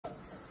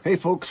Hey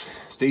folks,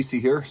 Stacy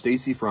here,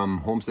 Stacy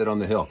from Homestead on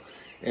the Hill.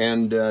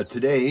 And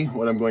today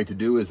what I'm going to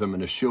do is I'm going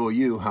to show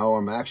you how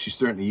I'm actually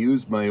starting to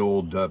use my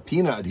old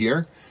peanut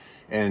here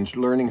and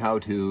learning how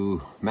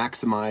to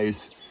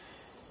maximize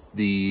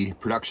the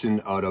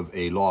production out of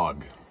a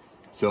log.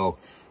 So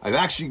I've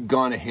actually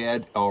gone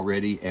ahead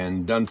already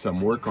and done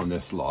some work on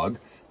this log,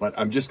 but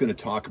I'm just going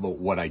to talk about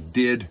what I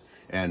did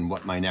and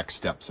what my next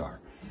steps are.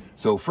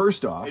 So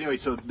first off, anyway,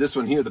 so this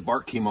one here, the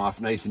bark came off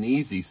nice and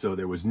easy, so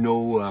there was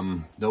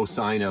no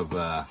sign of,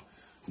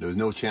 there was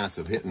no chance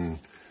of hitting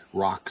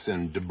rocks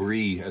and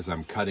debris as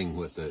I'm cutting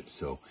with it.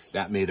 So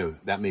that made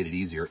it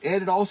easier.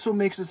 And it also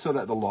makes it so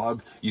that the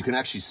log, you can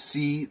actually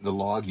see the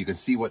log, you can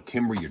see what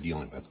timber you're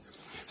dealing with.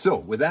 So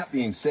with that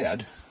being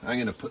said, I'm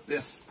going to put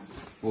this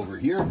over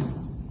here,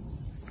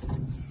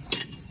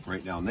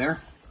 right down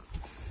there.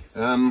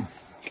 Come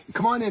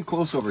on in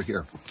close over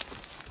here.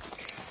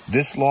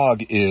 This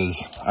log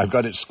is, I've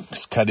got it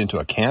cut into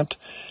a cant,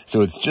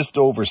 so it's just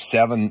over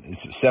 7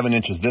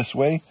 inches this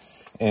way,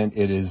 and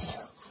it is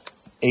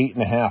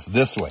 8.5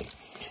 this way.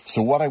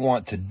 So what I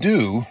want to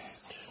do,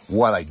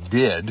 what I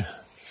did,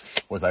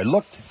 was I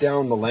looked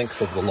down the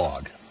length of the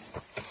log.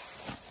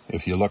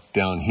 If you look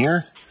down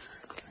here,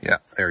 yeah,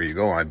 there you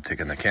go, I'm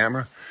taking the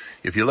camera.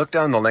 If you look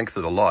down the length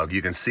of the log,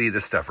 you can see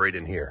this stuff right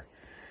in here.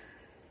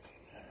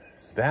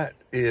 That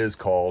is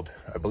called,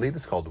 I believe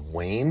it's called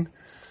Wayne.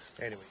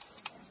 Anyway.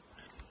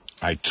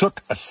 I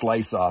took a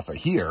slice off of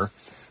here.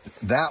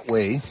 That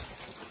way,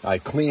 I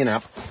clean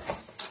up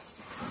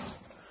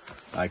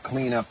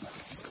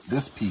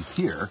this piece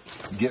here,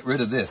 get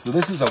rid of this. So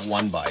this is a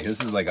 1x.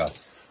 This is like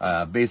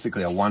a,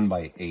 basically a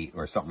 1x8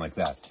 or something like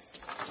that.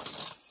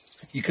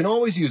 You can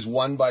always use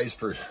 1x's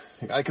for,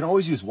 I can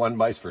always use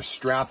 1x's for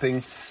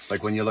strapping.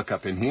 Like when you look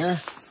up in here,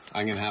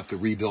 I'm gonna have to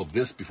rebuild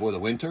this before the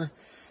winter.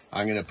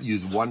 I'm gonna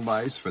use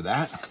 1x's for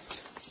that.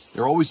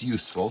 They're always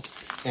useful.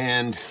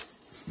 And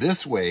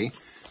this way,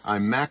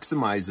 I'm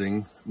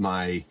maximizing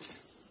my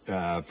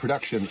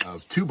production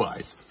of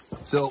 2x's.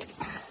 So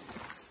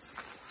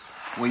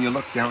when you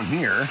look down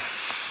here,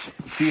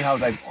 see how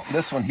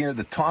this one here,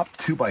 the top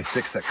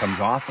 2x6 that comes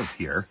off of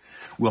here,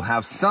 will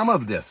have some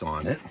of this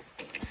on it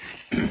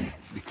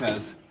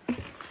because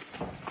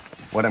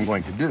what I'm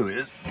going to do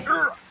is,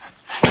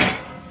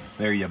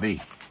 there you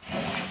be.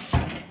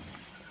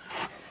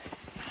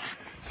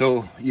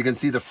 So you can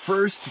see the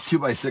first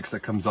 2x6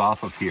 that comes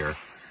off of here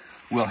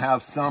will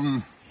have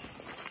some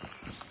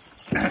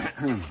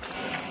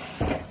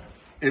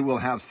it will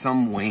have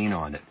some wane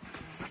on it.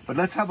 But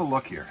let's have a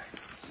look here.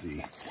 Let's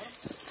see.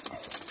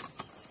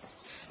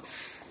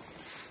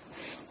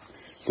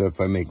 So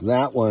if I make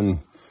that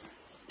one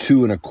 2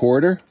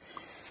 1/4,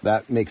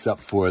 that makes up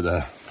for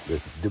these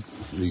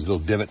little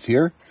divots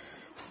here.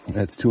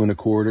 That's 2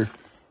 1/4,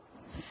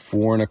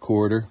 4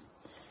 1/4,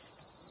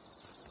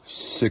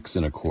 6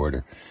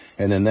 1/4.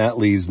 And then that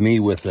leaves me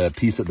with a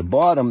piece at the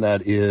bottom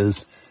that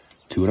is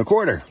 2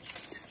 1/4.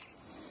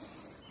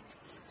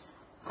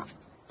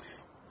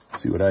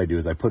 See, what I do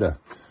is I put a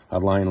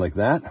line like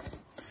that.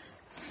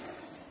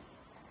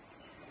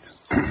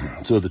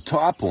 So the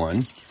top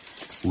one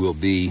will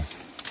be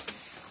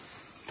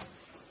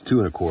 2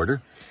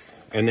 1/4,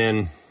 and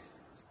then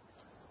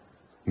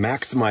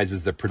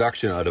maximizes the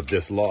production out of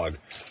this log,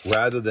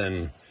 rather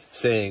than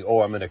saying,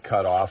 "Oh, I'm going to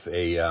cut off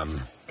a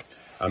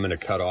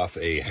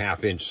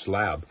 1/2-inch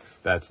slab."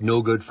 That's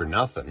no good for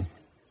nothing.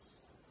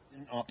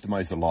 Didn't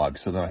optimize the log,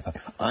 so then I thought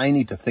I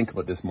need to think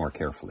about this more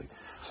carefully.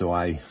 So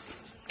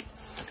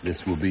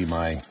this will be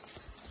my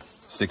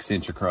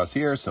 6-inch across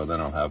here, so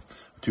then I'll have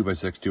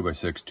 2x6,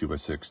 2x6,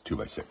 2x6,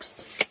 2x6.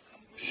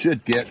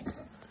 Should get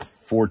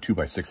 4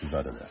 2x6s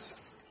out of this.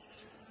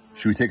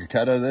 Should we take a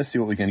cut out of this, see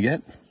what we can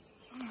get?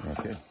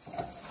 Okay.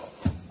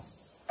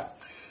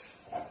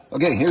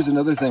 Okay, here's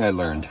another thing I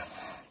learned.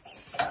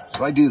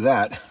 If I do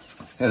that,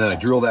 and then I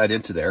drill that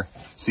into there,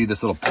 see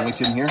this little point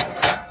in here?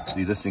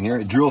 See this thing here?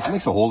 It drills,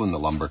 makes a hole in the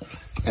lumber.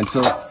 And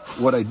so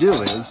what I do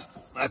is,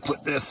 I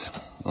put this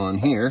on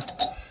here,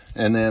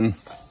 and then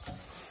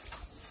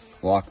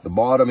lock the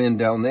bottom in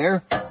down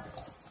there.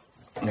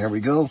 There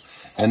we go.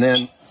 And then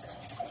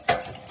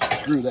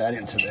screw that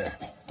into there.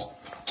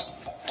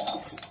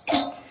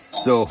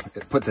 So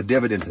it puts a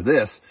divot into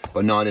this,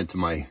 but not into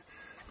my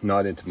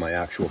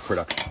actual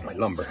production, my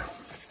lumber.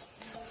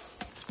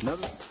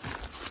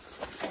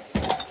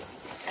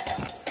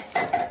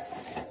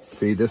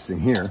 See this thing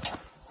here,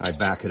 I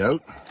back it out.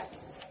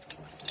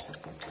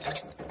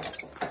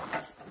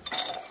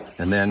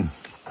 And then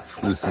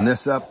loosen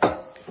this up.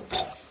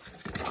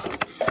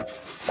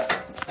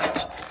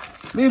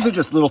 These are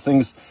just little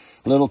things,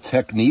 little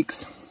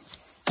techniques.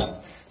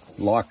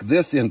 Lock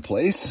this in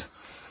place,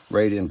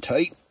 right in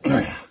tight.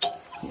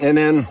 And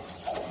then,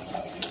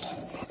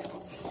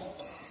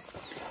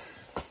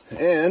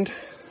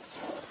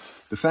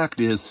 the fact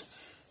is,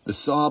 the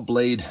saw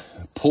blade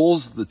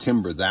pulls the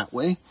timber that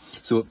way,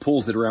 so it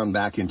pulls it around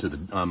back into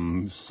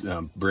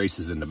the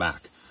braces in the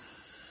back.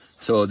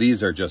 So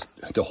these are just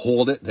to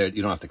hold it.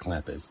 You don't have to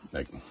clamp it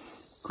like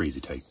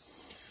crazy tight.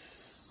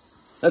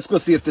 Let's go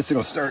see if this thing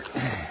will start.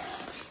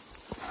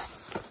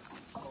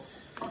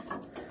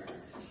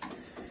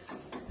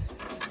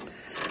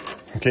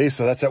 Okay,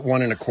 so that's at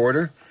 1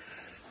 1/4.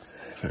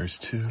 There's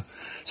 2.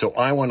 So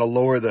I want to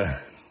lower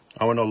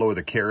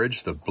the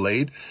carriage, the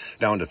blade,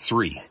 down to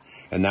 3.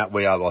 And that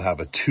way I will have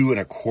a 2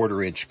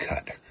 1/4 inch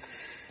cut.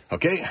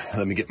 Okay,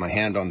 let me get my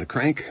hand on the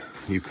crank.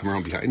 You come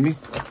around behind me.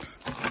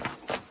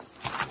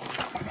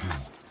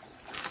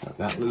 Got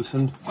that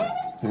loosened.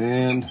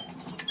 And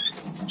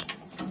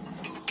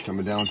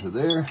coming down to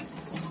there.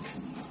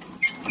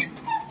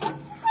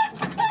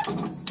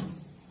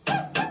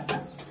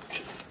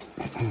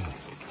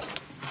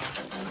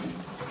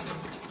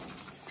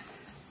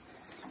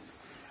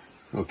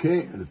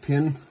 Okay, the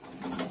pin,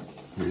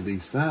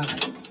 release that.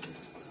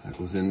 That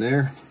goes in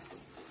there.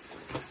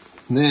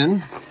 And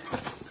then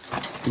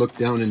look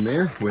down in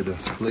there where the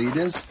blade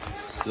is.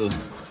 So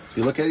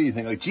you look at it, you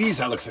think like, geez,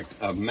 that looks like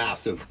a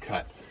massive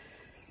cut.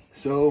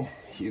 So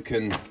you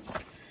can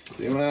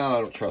say, well,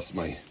 I don't trust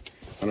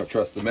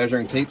the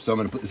measuring tape, so I'm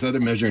going to put this other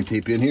measuring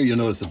tape in here. You'll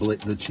notice the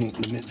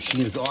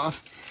machine is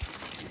off.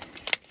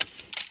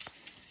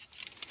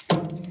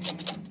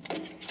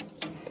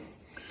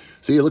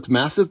 See, it looks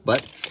massive,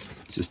 but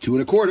it's just 2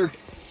 1/4.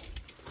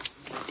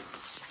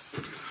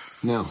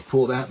 Now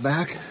pull that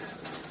back,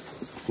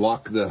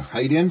 lock the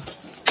height in,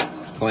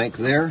 clank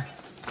there,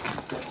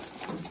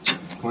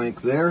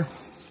 clank there.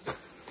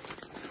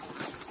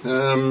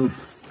 You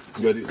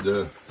got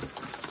the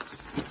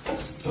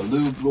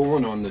lube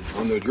going on the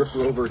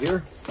dripper over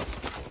here.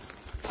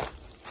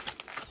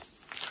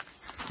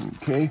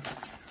 Okay,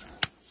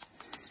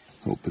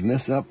 open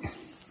this up.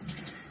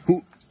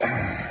 Ooh.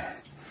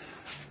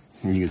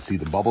 And you can see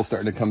the bubble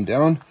starting to come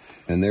down,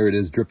 and there it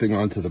is dripping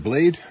onto the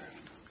blade.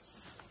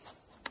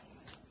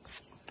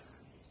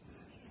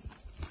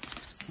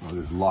 I'll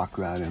just lock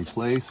that in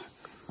place.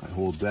 I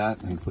hold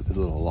that and put the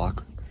little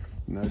lock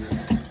nut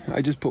in.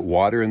 I just put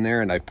water in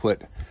there, and I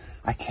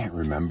can't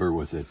remember,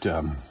 was it,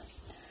 I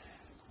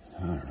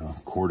don't know,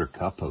 1/4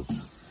 cup of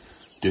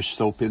dish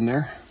soap in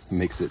there. It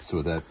makes it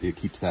so that it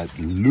keeps that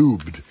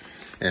lubed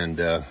and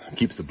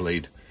keeps the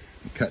blade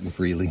cutting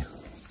freely.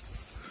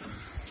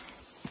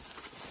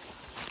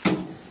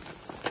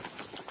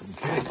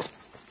 Okay,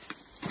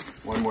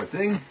 one more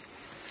thing.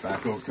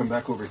 Come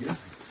back over here.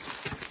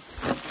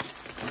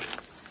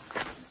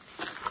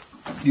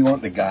 You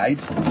want the guide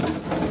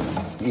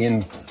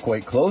in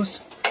quite close,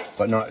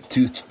 but not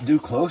too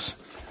close.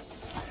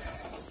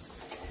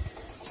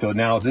 So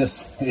now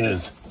that's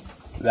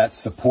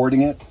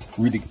supporting it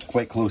really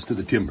quite close to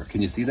the timber.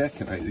 Can you see that?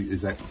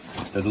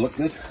 Does it look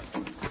good?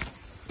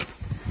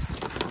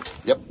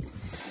 Yep.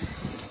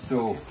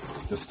 So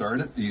to start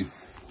it, you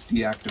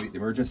deactivate the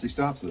emergency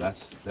stop, so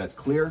that's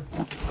clear.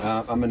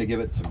 I'm going to give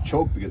it some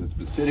choke because it's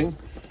been sitting,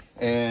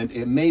 and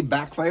it may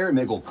backfire. It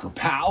may go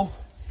kerpow.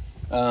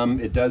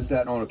 It does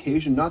that on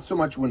occasion, not so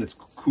much when it's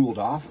cooled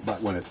off,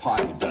 but when it's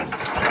hot, it does.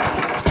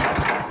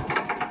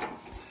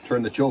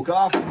 Turn the choke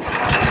off.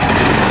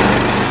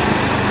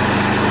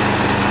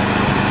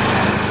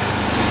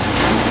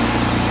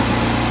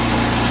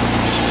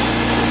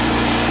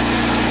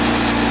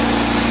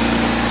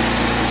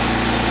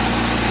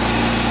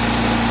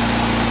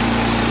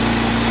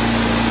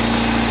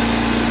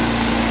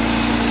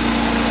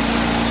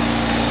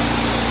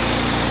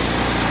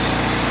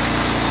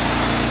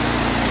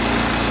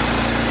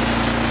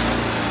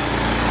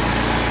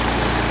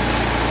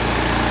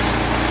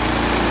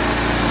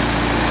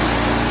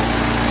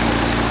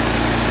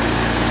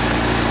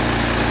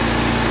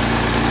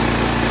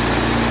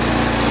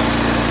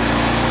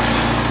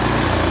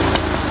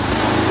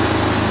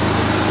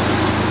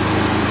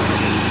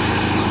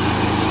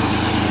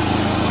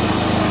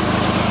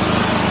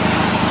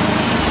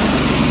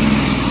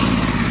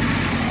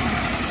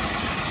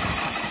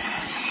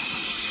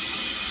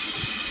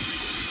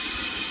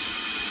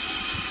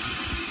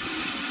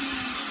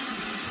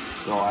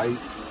 So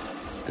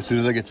as soon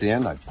as I get to the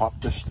end, I pop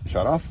this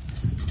shut off.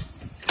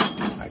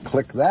 I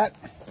click that.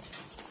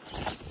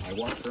 I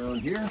walk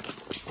around here.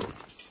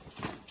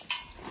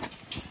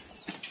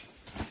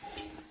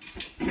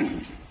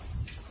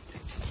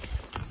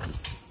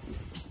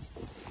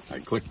 I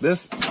click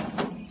this,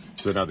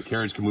 so now the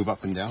carriage can move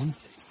up and down.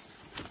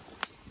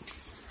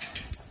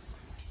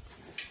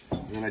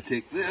 And then I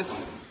take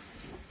this,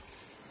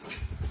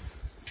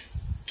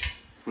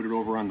 put it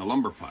over on the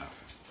lumber pile.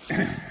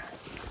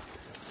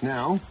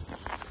 Now,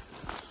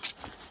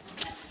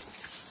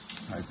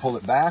 I pull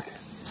it back,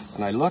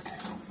 and I look,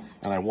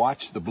 and I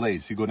watch the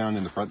blade. So you go down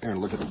in the front there and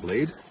look at the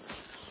blade.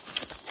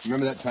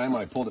 Remember that time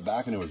when I pulled it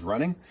back and it was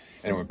running?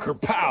 And it would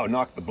kerpow,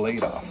 knock the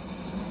blade off.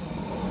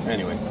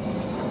 Anyway,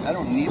 I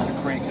don't need to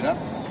crank it up.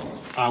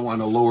 I want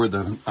to lower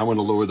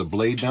the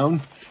blade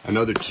down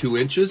another 2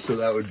 inches, so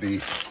that would be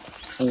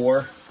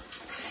 4,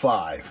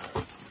 5.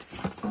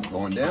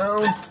 Going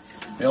down,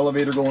 the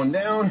elevator going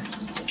down.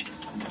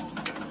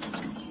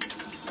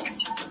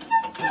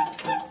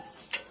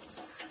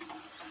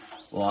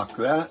 Lock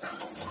that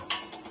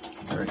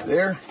right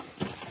there.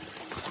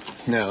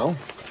 Now,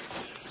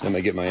 I'm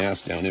gonna get my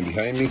ass down in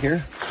behind me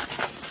here.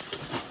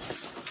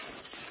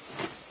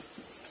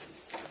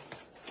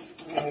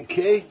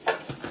 Okay.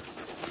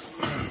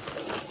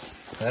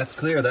 That's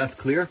clear, that's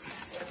clear.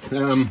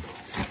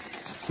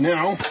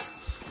 Now,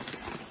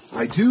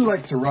 I do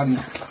like to run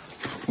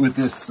with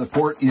this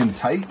support in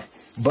tight,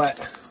 but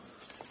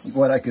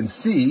what I can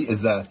see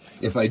is that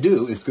if I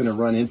do, it's going to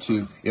run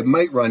into, it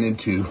might run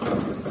into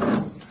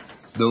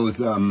those,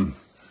 the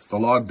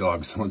log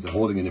dogs, ones that are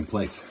holding it in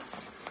place.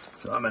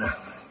 So I'm going to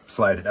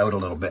slide it out a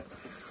little bit.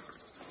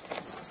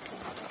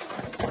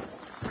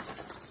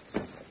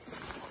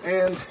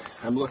 And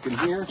I'm looking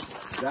here,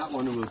 that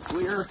one was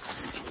clear.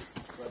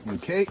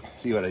 Okay,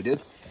 see what I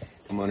did?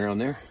 Come on around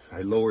there.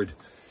 I lowered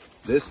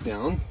this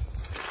down.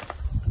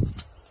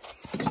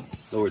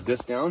 Lowered this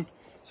down,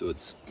 so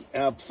it's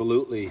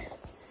absolutely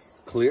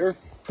clear.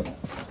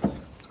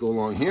 Let's go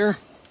along here.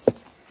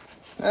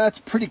 That's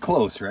pretty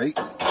close, right?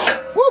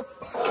 Whoop!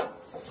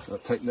 I'll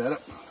tighten that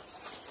up.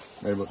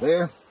 Right about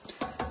there.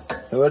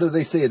 Now, what do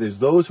they say? There's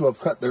those who have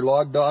cut their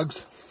log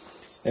dogs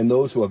and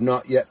those who have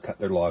not yet cut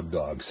their log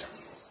dogs.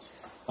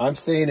 I'm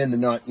staying in the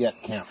not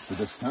yet camp for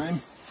this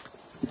time.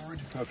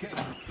 Forward. Okay.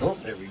 Oh,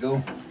 there we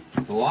go.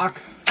 The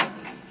lock.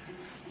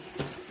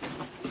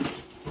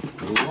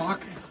 The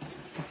lock.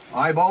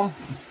 Eyeball.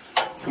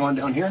 Come on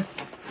down here.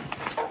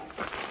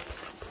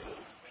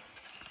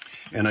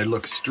 And I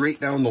look straight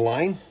down the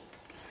line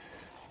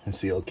and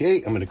see,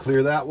 okay, I'm going to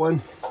clear that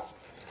one. I'm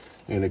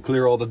going to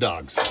clear all the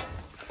dogs.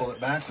 Pull it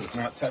back so it's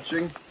not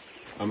touching.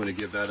 I'm going to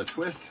give that a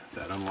twist.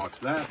 That unlocks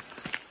that.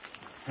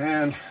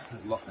 And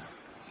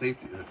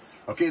safety.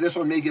 Okay, this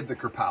one may give the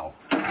kerpow.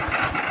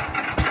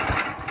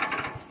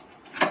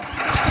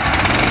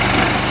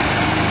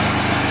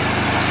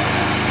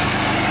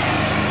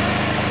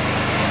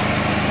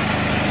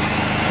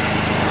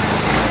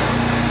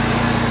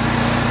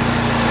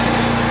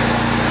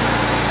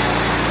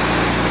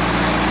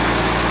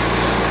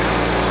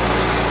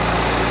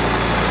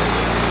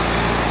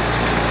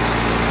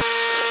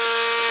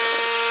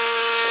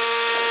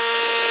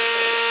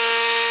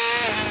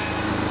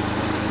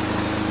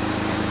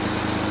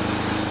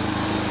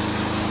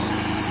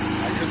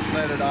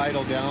 Let it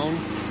idle down.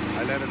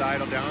 I let it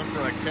idle down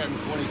for like 10,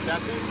 20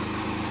 seconds.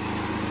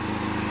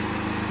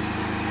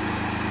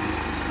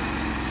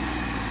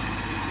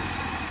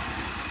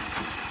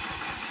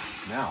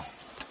 Now,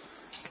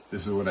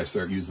 this is when I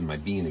start using my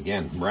bean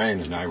again. Brian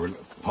and I were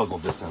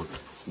puzzled this out.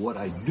 What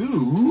I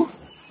do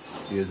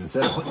is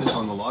instead of putting this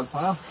on the log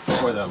pile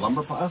or the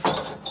lumber pile,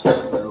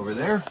 right over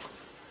there,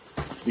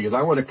 because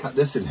I want to cut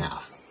this in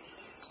half.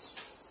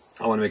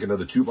 I want to make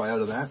another 2x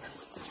out of that.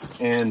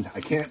 And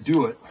I can't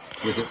do it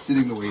with it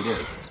sitting the way it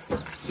is.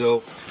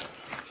 So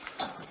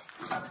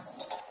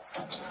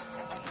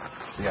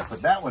I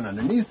put that one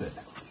underneath it.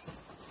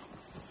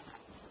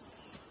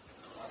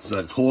 So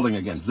that's holding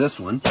against this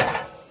one.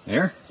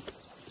 There.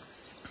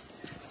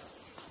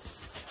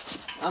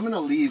 I'm going to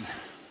leave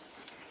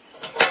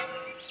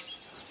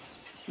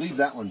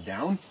that one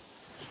down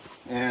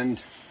and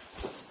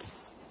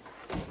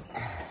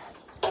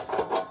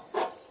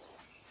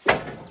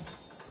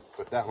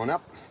put that one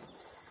up.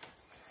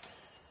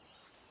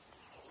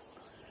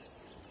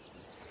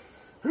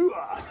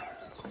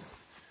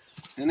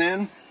 And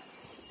then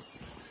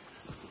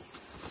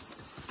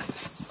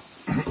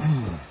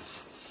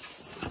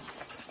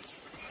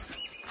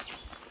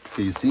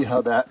do you see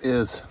how that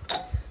is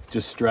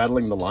just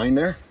straddling the line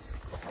there?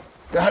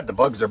 God, the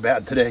bugs are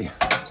bad today.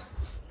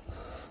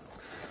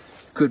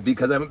 Could be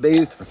because I haven't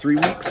bathed for 3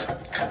 weeks.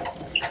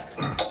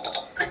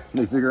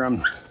 They figure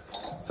I'm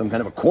some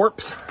kind of a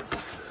corpse.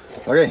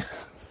 Okay,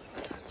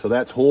 so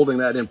that's holding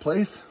that in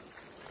place.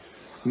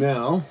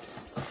 Now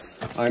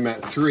I'm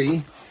at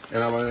 3.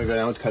 And I'm going to go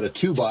down and cut a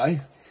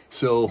 2x.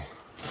 So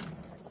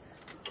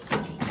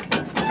I'm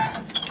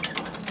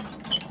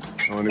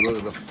going to go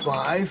to the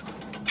 5.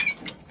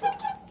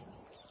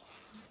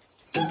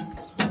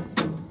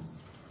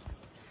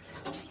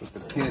 Put the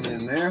pin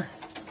in there.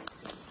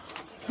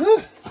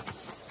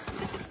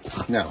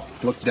 Now,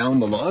 look down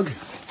the log,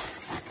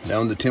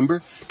 down the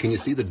timber. Can you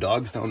see the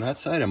dogs down that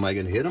side? Am I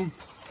going to hit them?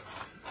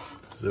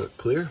 Is it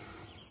clear?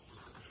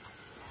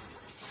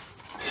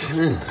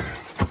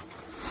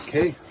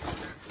 Okay.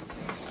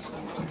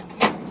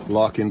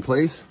 Lock in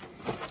place.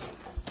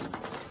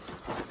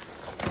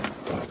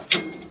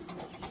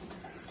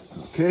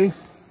 Okay.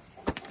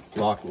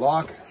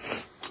 Lock.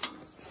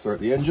 Start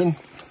the engine.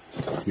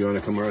 You want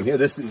to come around here.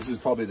 This is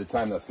probably the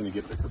time that's going to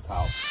get the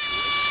kerpow.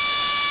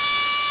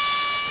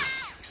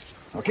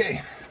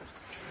 Okay.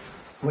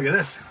 Look at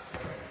this.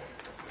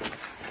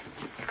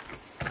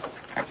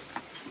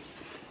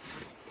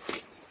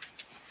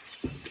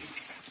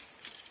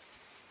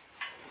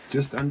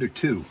 Just under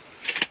 2.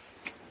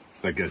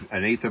 Like an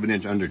 1/8 of an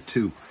inch under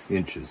 2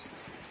 inches.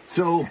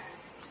 So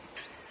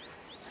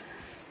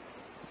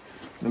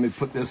let me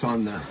put this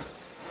on the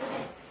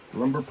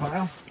lumber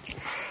pile.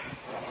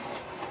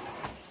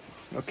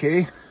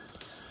 Okay,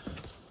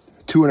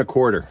 2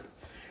 1/4.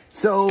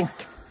 So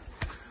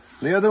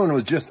the other one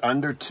was just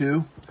under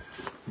 2.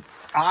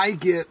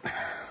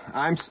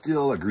 I'm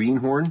still a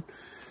greenhorn,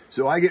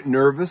 so I get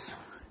nervous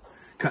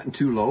cutting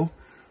too low.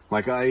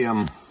 Like I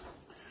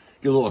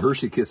get a little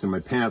Hershey kiss in my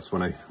pants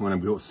when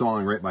I'm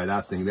sawing right by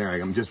that thing there.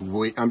 I'm just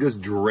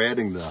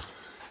dreading the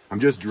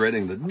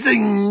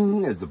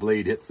zing as the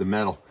blade hits the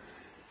metal.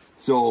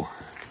 So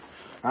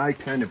I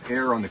kind of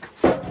err on the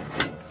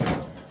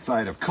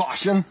side of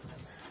caution.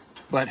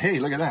 But hey,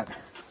 look at that.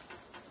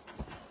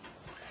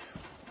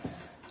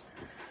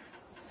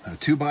 A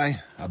 2x,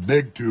 a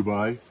big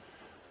 2x,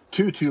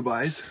 two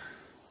 2x's.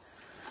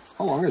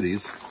 How long are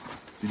these?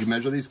 Did you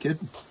measure these, kid?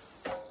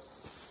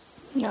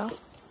 No.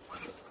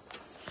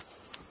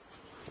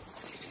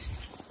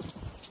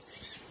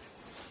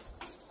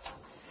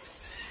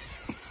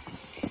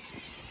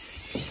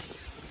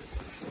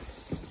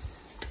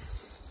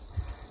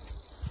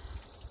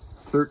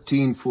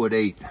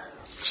 (13'8".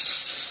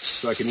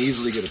 So I can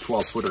easily get a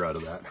 12-footer out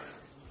of that.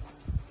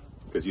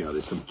 Because, you know,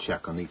 there's some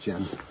check on each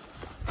end.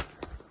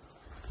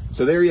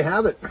 So there you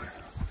have it.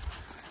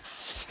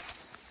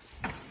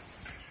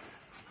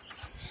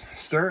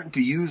 Starting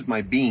to use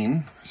my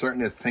beam,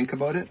 starting to think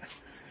about it,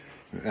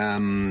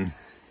 to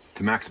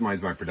maximize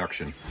my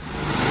production.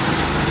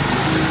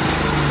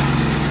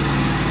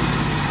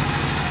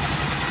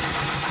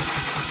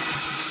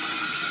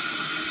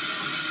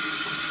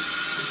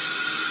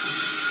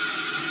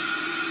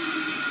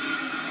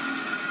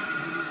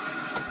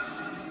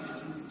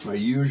 My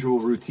usual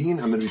routine,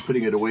 I'm going to be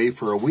putting it away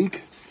for a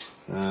week.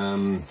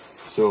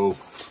 So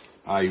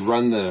I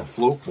run the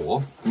float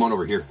bowl. Come on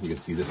over here, you can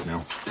see this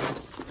now.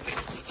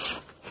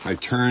 I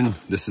turn,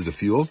 this is the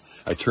fuel.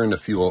 I turn the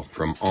fuel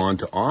from on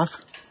to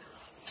off.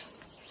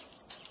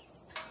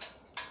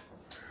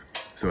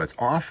 So it's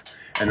off,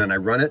 and then I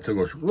run it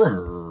till it goes,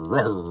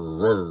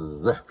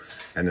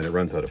 and then it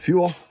runs out of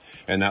fuel.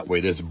 And that way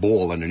this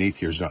bowl underneath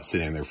here is not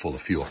sitting there full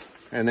of fuel.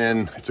 And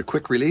then it's a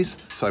quick release,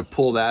 so I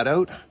pull that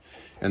out,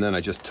 and then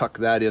I just tuck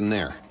that in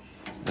there.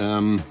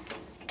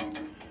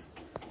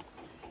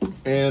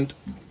 And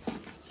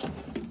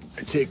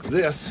I take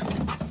this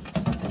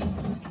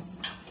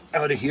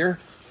out of here,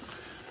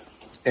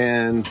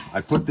 and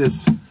I put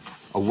this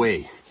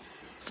away.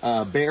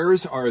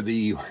 Bears are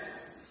the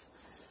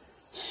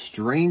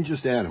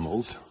strangest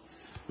animals.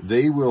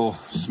 They will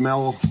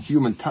smell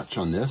human touch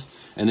on this,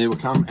 and they will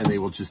come and they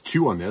will just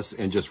chew on this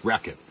and just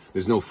wreck it.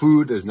 There's no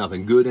food, there's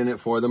nothing good in it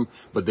for them,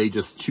 but they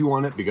just chew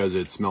on it because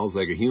it smells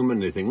like a human.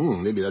 They think,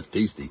 maybe that's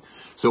tasty.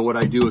 So what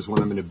I do is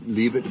when I'm going to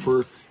leave it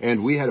for,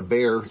 and we had a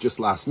bear just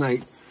last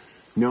night,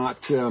 not,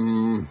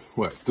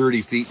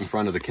 30 feet in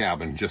front of the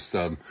cabin, just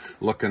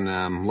looking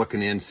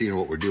in, seeing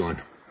what we're doing.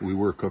 We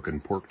were cooking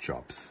pork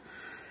chops,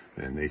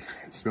 and it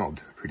smelled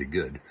pretty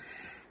good.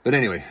 But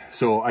anyway,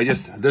 so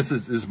this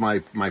is my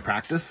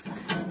practice.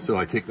 So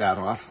I take that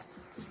off,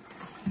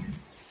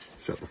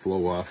 shut the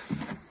flow off,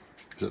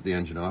 shut the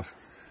engine off,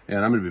 and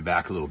I'm going to be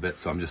back a little bit,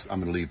 so I'm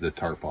going to leave the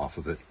tarp off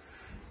of it.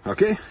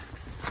 Okay,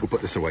 let's go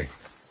put this away.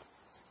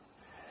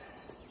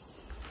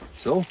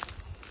 So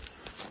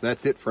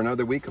that's it for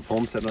another week of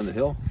Homestead on the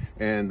Hill,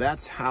 and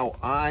that's how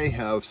I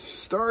have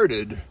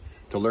started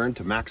to learn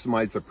to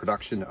maximize the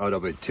production out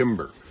of a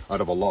timber,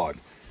 out of a log.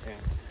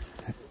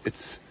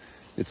 It's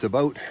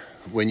about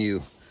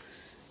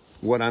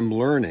what I'm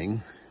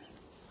learning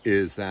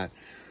is that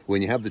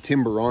when you have the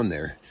timber on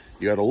there,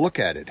 you got to look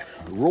at it,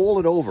 roll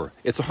it over.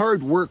 It's a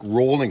hard work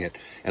rolling it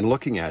and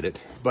looking at it,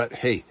 but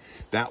hey,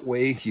 that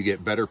way you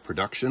get better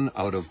production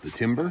out of the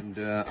timber. And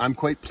I'm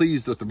quite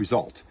pleased with the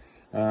result.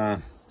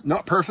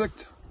 Not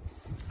perfect,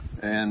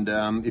 and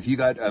if you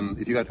got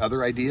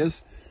other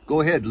ideas,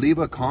 go ahead, leave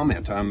a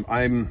comment.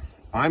 I'm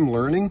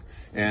learning,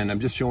 and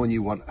I'm just showing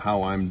you what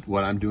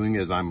I'm doing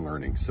as I'm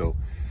learning. So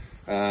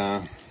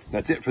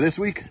that's it for this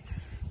week.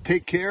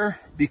 Take care,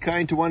 be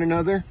kind to one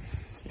another,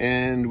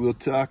 and we'll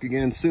talk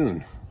again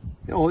soon.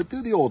 You know,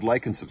 do the old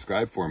like and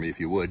subscribe for me if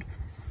you would.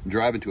 I'm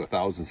driving to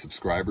 1,000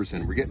 subscribers,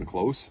 and we're getting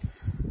close.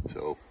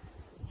 So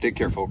take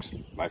care, folks.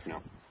 Bye for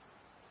now.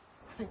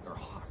 I think they're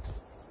hawks.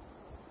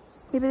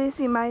 Maybe they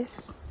see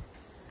mice.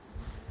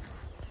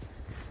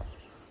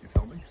 You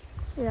filming?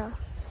 Yeah.